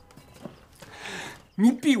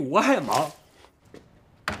你比我还忙。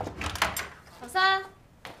老三，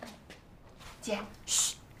姐，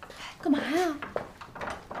嘘，干嘛呀？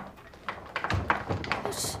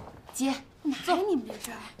姐，干嘛呀？你们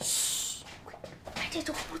这是？嘘，哎，这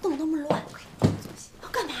屋动那么乱，要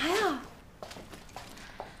干嘛呀？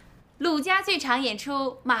鲁家剧场演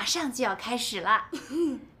出马上就要开始了，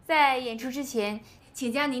在演出之前，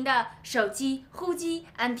请将您的手机、呼机、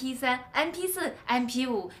MP3、MP4、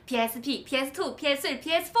MP5、PSP、PS2、PS3、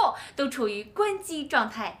PS4 都处于关机状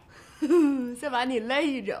态。再把你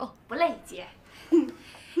累着。不累，姐。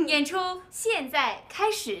演出现在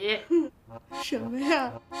开始。什么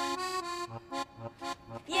呀？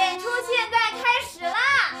演出现在开始啦！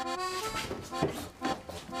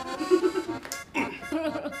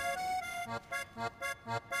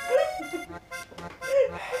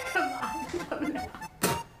干嘛呢？他们俩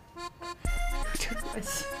真恶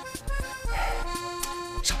心！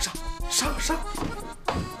上！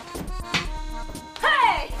嘿，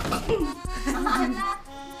干嘛呢？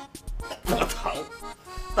不疼，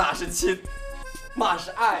打是亲，骂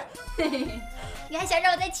是爱。你还想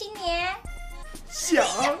让我再亲你？想。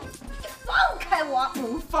你放开我！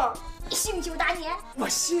不放。你信不信我打你？我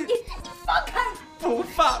信。你放开！不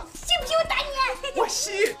放。信不信我打你？我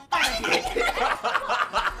信。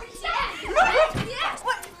姐，我让你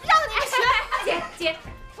学。姐，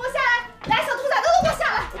给我下来！来，小兔崽子，都给我下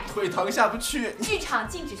来！腿疼下不去。剧场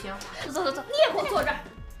禁止喧哗。走，你也给我坐这儿。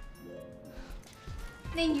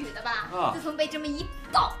那女的吧，自从被这么一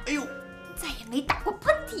抱，哎呦，再也没打过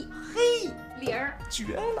喷嚏。嘿，玲儿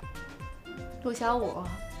绝了！陆小五，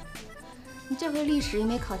你这回历史也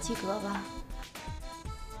没考及格吧？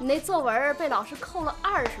你那作文被老师扣了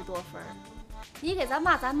20多分，你给咱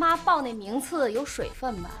妈报那名次有水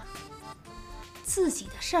分吧？自己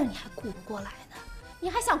的事儿你还顾不过来呢，你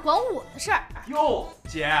还想管我的事儿？哟，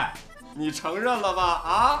姐，你承认了吧？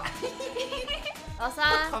啊？老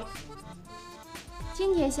三，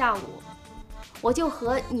今天下午我就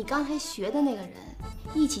和你刚才学的那个人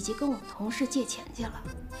一起去跟我们同事借钱去了，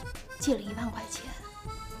借了1万块钱，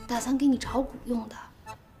打算给你炒股用的，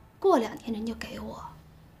过2天人就给我。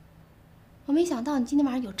我没想到你今天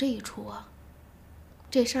晚上有这一出啊！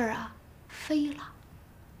这事儿啊，飞了，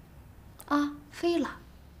啊，飞了。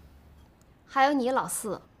还有你老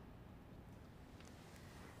四，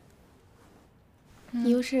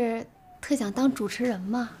你不是特想当主持人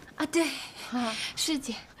吗？啊，对，啊，是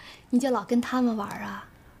姐。你就老跟他们玩啊？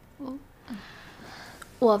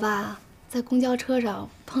我吧，在公交车上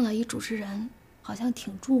碰到一主持人，好像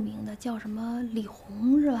挺著名的，叫什么李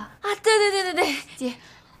红是吧？啊，对，姐。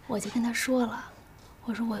我就跟他说了，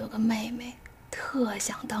我说我有个妹妹，特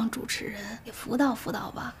想当主持人，给辅导辅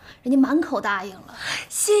导吧。人家满口答应了。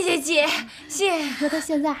谢谢姐，谢。你说他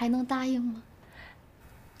现在还能答应吗？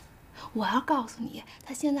我要告诉你，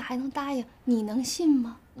他现在还能答应，你能信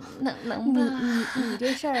吗？能吧？你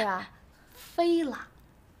这事儿啊，飞了，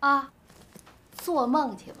啊，做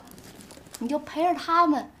梦去吧，你就陪着他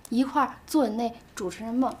们一块儿做你那主持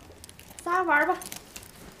人梦，仨玩吧，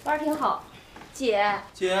玩挺好。姐，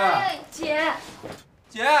姐，哎，姐，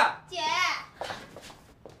姐，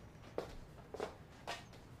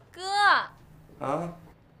哥，啊，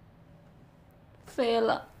飞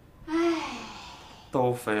了，哎，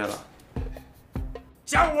都飞了。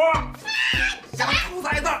小五，小兔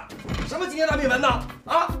崽子，什么今天大灭门呢？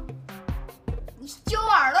啊！你揪我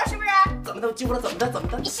耳朵是不是？怎么的？揪了？怎么的？怎么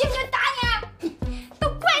的？你信不信打你？都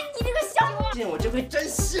怪你这个小兔！信我这回真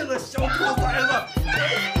信了，小兔崽子！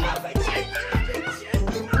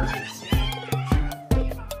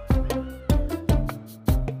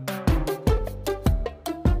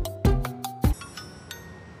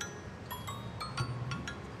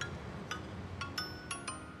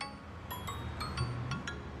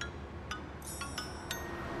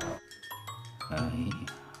哎呀，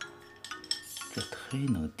这忒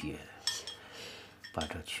能跌了！把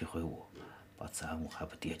这娶回屋，把咱屋还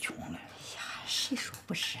不跌穷了？哎呀，谁说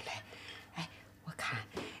不是嘞？哎，我看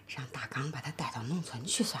让大刚把他带到农村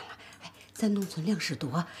去算了。哎，咱农村粮食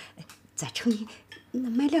多，哎，在城里那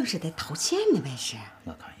买粮食得掏钱呢，呗是。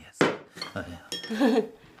我看也是。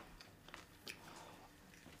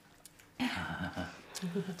哎呀，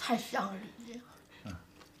太香了，李，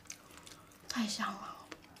太香了。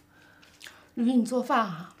吕，你做饭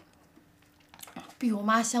啊，比我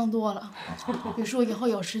妈香多了。别说以后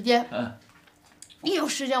有时间，一有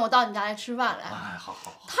时间我到你家来吃饭来。哎，好，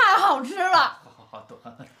太好吃了。好，多。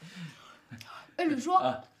哎，吕叔，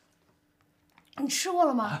你吃过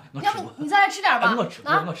了吗？我要不你再来吃点吧。我吃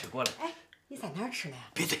过了。哎，你在哪儿吃的呀？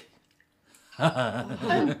闭嘴！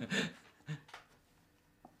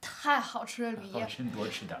太好吃了，吕姨。好吃，你多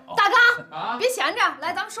吃点啊。大刚，别闲着，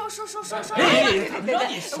来，咱们收。我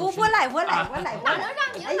来。哪能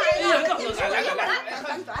让您来呢？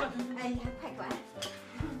哎呀，快转！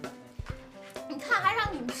你看，还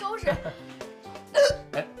让你们收拾。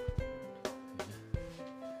哎，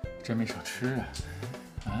真没少吃啊！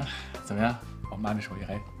啊，怎么样？我妈这手艺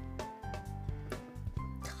还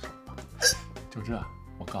太棒了。就这，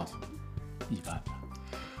我告诉你，一般的。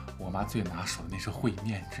我妈最拿手的那是烩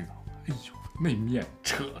面，知道吗？哎呦，那面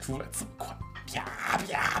扯出来这么快，啪！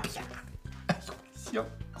哎呦，香！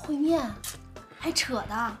烩面，还扯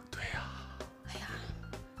的？对呀。哎呀，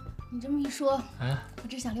你这么一说，我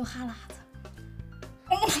只想流哈喇子。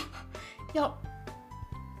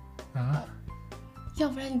要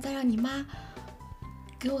不然你再让你妈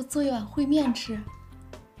给我做一碗烩面吃。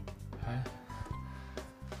哎，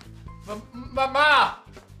妈，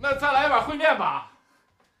那再来一碗烩面吧。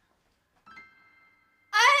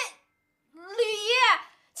吕姨，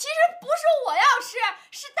其实不是我要吃，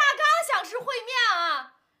是大刚想吃烩面啊。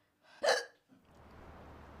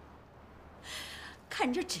看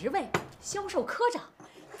你这职位，销售科长，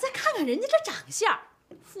你再看看人家这长相，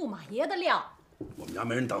驸马爷的料。我们家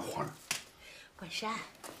没人当皇上。关山，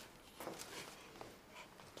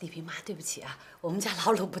丽萍妈，对不起啊，我们家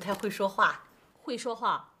老鲁不太会说话。会说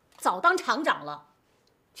话早当厂长了。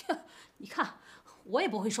切，你看我也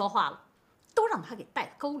不会说话了，都让他给带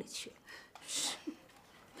到沟里去。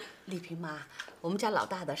丽萍妈，我们家老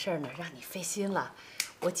大的事儿呢，让你费心了。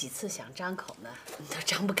我几次想张口呢，你都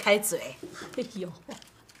张不开嘴。哎呦，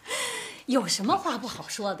有什么话不好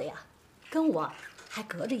说的呀？跟我还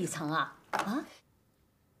隔着一层啊？啊？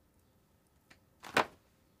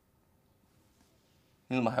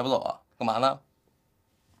你怎么还不走啊？干嘛呢？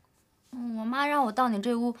我妈让我到你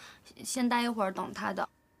这屋先待一会儿，等她的。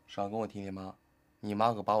少跟我提你妈，你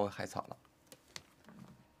妈可把我害惨了。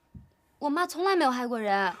我妈从来没有害过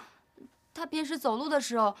人，她平时走路的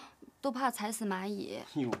时候都怕踩死蚂蚁。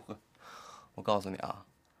哟呵，我告诉你啊，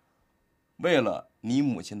为了你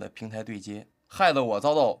母亲的平台对接，害得我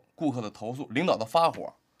遭到顾客的投诉，领导的发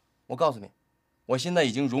火。我告诉你，我现在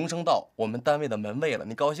已经荣升到我们单位的门卫了，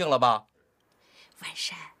你高兴了吧？万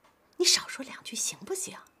山，你少说两句行不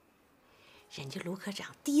行？人家卢科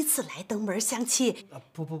长第一次来登门相亲。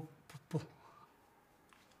不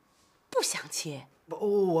相亲。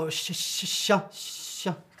我相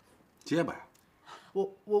结巴呀。我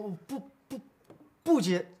不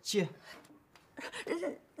接。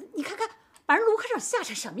你看看，把人卢科长吓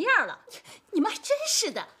成什么样了？你们还真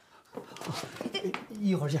是的。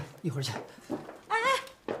一会儿见。哎，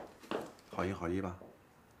好一好一吧，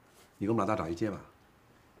你给我们老大找一结巴。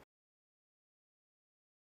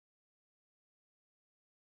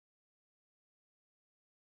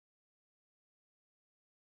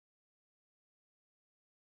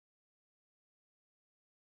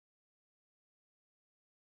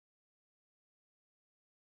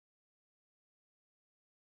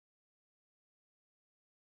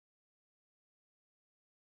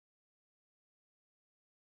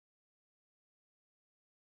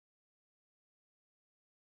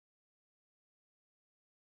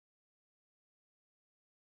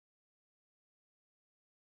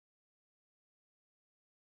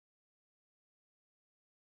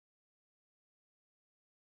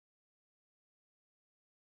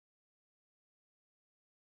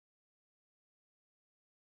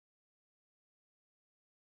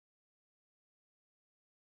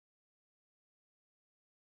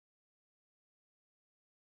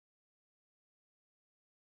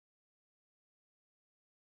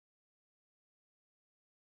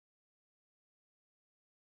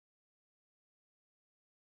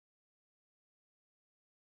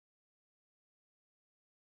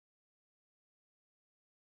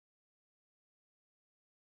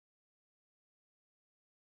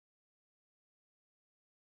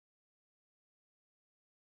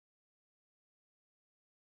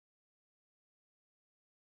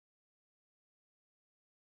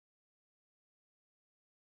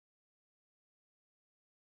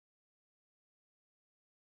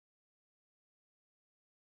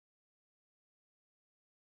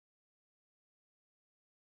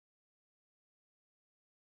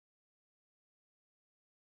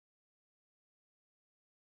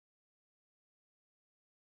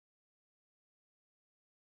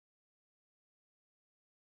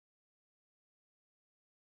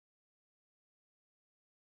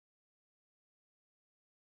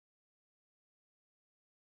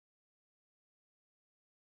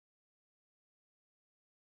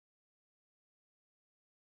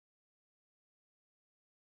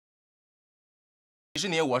你是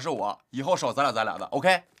你，我是我，以后少咱俩的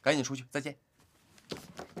 ，OK？ 赶紧出去，再见。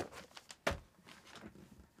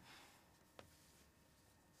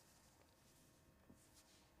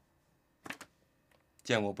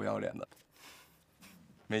见过不要脸的，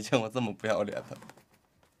没见过这么不要脸的。